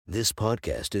This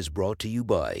podcast is brought to you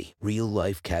by Real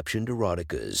Life Captioned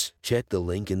Eroticas. Check the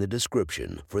link in the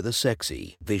description for the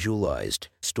sexy, visualized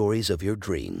stories of your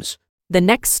dreams. The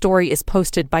next story is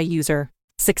posted by user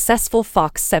Successful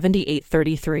Fox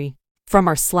 7833 from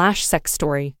our /sex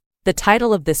story. The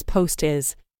title of this post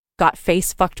is Got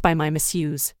Face Fucked by My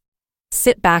Misuse.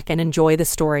 Sit back and enjoy the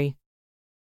story.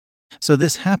 So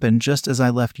this happened just as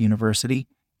I left university,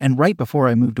 and right before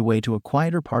I moved away to a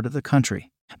quieter part of the country.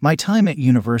 My time at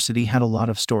university had a lot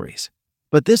of stories,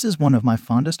 but this is one of my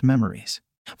fondest memories.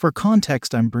 For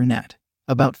context, I'm brunette,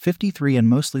 about 53 and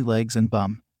mostly legs and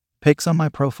bum, pics on my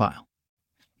profile.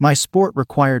 My sport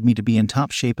required me to be in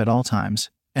top shape at all times,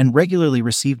 and regularly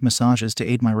received massages to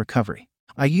aid my recovery.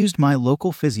 I used my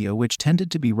local physio, which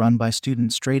tended to be run by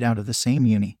students straight out of the same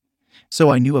uni, so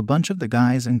I knew a bunch of the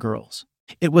guys and girls.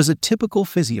 It was a typical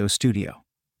physio studio.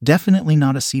 Definitely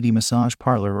not a seedy massage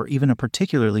parlor or even a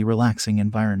particularly relaxing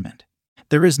environment.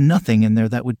 There is nothing in there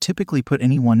that would typically put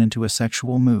anyone into a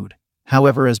sexual mood.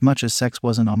 However, as much as sex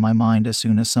wasn't on my mind, as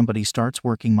soon as somebody starts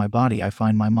working my body, I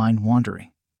find my mind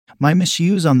wandering. My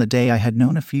misuse on the day I had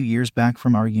known a few years back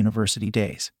from our university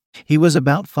days. He was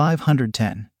about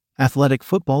 5'10", athletic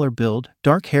footballer build,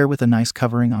 dark hair with a nice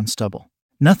covering on stubble.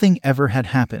 Nothing ever had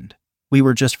happened. We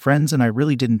were just friends, and I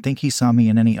really didn't think he saw me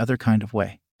in any other kind of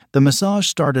way. The massage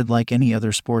started like any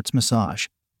other sports massage.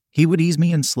 He would ease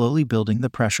me in, slowly building the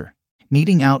pressure,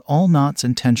 kneading out all knots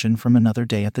and tension from another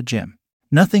day at the gym.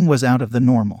 Nothing was out of the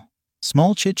normal.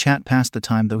 Small chit-chat passed the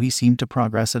time, though he seemed to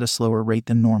progress at a slower rate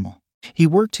than normal. He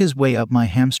worked his way up my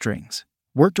hamstrings,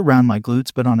 worked around my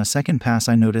glutes, but on a second pass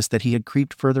I noticed that he had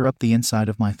creeped further up the inside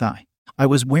of my thigh. I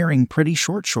was wearing pretty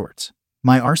short shorts.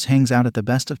 My arse hangs out at the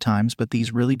best of times, but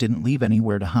these really didn't leave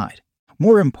anywhere to hide.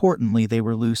 More importantly, they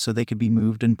were loose, so they could be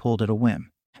moved and pulled at a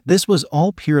whim. This was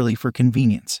all purely for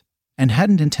convenience, and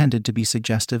hadn't intended to be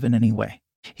suggestive in any way.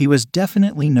 He was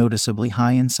definitely noticeably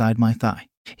high inside my thigh.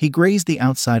 He grazed the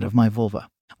outside of my vulva.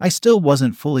 I still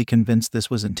wasn't fully convinced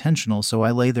this was intentional, so I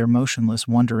lay there motionless,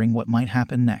 wondering what might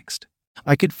happen next.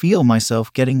 I could feel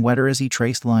myself getting wetter as he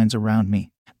traced lines around me.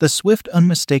 The swift,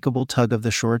 unmistakable tug of the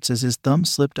shorts as his thumb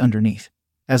slipped underneath,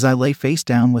 as I lay face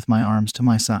down with my arms to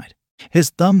my side.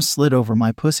 His thumb slid over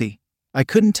my pussy. I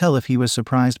couldn't tell if he was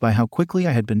surprised by how quickly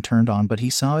I had been turned on, but he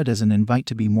saw it as an invite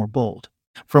to be more bold.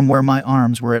 From where my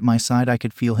arms were at my side, I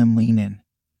could feel him lean in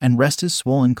and rest his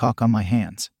swollen cock on my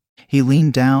hands. He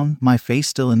leaned down, my face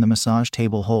still in the massage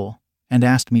table hole, and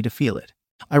asked me to feel it.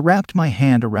 I wrapped my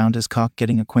hand around his cock,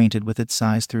 getting acquainted with its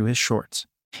size through his shorts.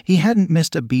 He hadn't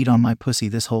missed a beat on my pussy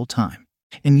this whole time.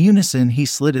 In unison, he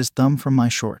slid his thumb from my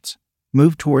shorts,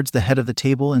 moved towards the head of the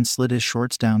table, and slid his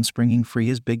shorts down, springing free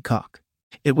his big cock.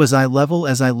 It was eye level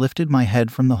as I lifted my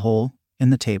head from the hole in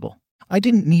the table. I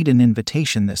didn't need an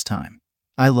invitation this time.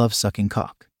 I love sucking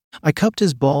cock. I cupped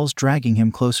his balls, dragging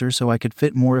him closer so I could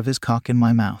fit more of his cock in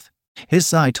my mouth. His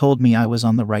sigh told me I was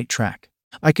on the right track.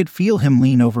 I could feel him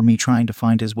lean over me, trying to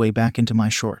find his way back into my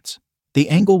shorts. The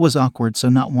angle was awkward, so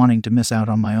not wanting to miss out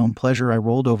on my own pleasure, I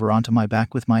rolled over onto my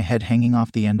back with my head hanging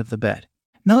off the end of the bed.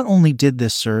 Not only did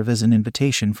this serve as an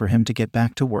invitation for him to get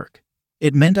back to work,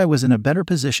 it meant I was in a better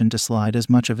position to slide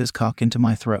as much of his cock into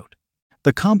my throat.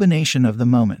 The combination of the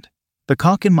moment, the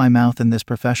cock in my mouth and this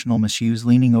professional masseuse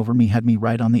leaning over me, had me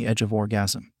right on the edge of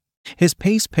orgasm. His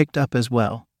pace picked up as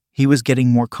well. He was getting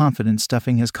more confident,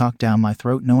 stuffing his cock down my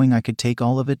throat, knowing I could take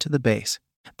all of it to the base.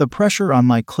 The pressure on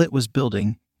my clit was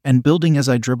building and building as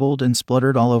I dribbled and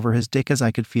spluttered all over his dick, as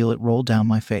I could feel it roll down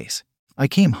my face. I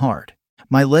came hard,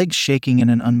 my legs shaking in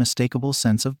an unmistakable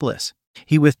sense of bliss.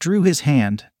 He withdrew his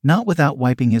hand, not without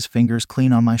wiping his fingers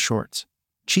clean on my shorts.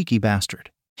 Cheeky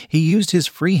bastard. He used his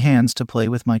free hands to play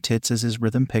with my tits as his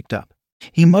rhythm picked up.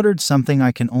 He muttered something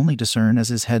I can only discern as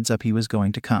his heads up he was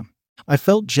going to come. I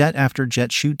felt jet after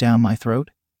jet shoot down my throat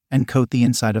and coat the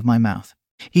inside of my mouth.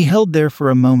 He held there for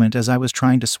a moment as I was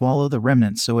trying to swallow the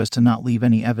remnants so as to not leave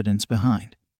any evidence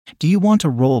behind. "Do you want to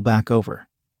roll back over?"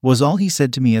 was all he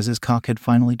said to me as his cock had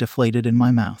finally deflated in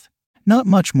my mouth. Not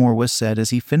much more was said as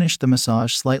he finished the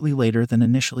massage slightly later than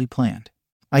initially planned.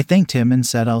 I thanked him and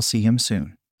said I'll see him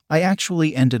soon. I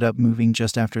actually ended up moving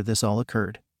just after this all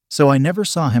occurred, so I never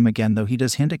saw him again, though he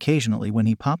does hint occasionally when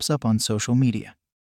he pops up on social media.